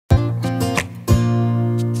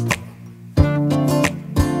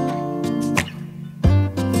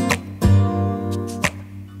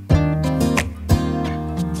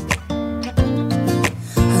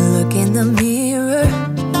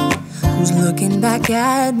looking back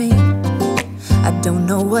at me, I don't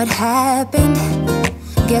know what happened.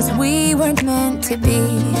 Guess we weren't meant to be.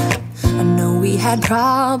 I know we had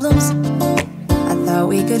problems, I thought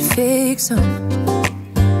we could fix them,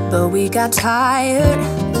 but we got tired.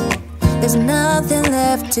 There's nothing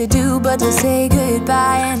left to do but to say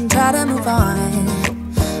goodbye and try to move on.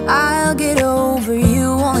 I'll get over you,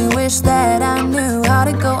 only wish that I knew how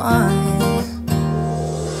to go on.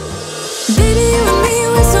 Baby, you and me,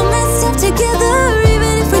 we're so messed up together.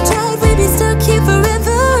 Even if we tried, we'd be stuck here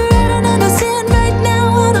forever. I don't understand right now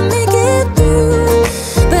how to make it through,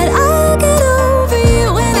 but I'll get over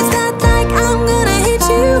you, and it's not like I'm gonna hate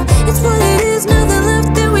you. It's what it is, nothing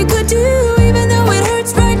left that we could do. Even though it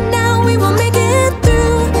hurts right now, we will make it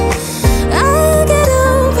through. I'll get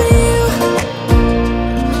over you.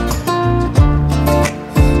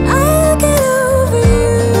 I'll get over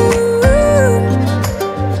you.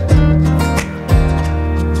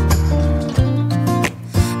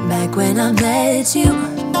 Back when I met you,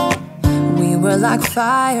 we were like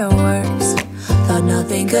fireworks. Thought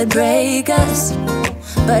nothing could break us,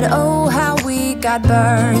 but oh how we got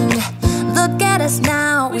burned. Look at us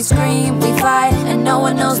now, we scream, we fight, and no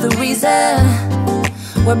one knows the reason.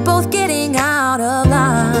 We're both getting out of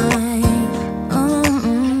line.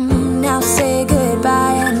 Now say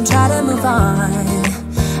goodbye and try to move on.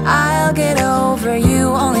 I'll get over you,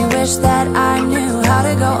 only wish that I knew how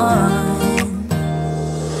to go on.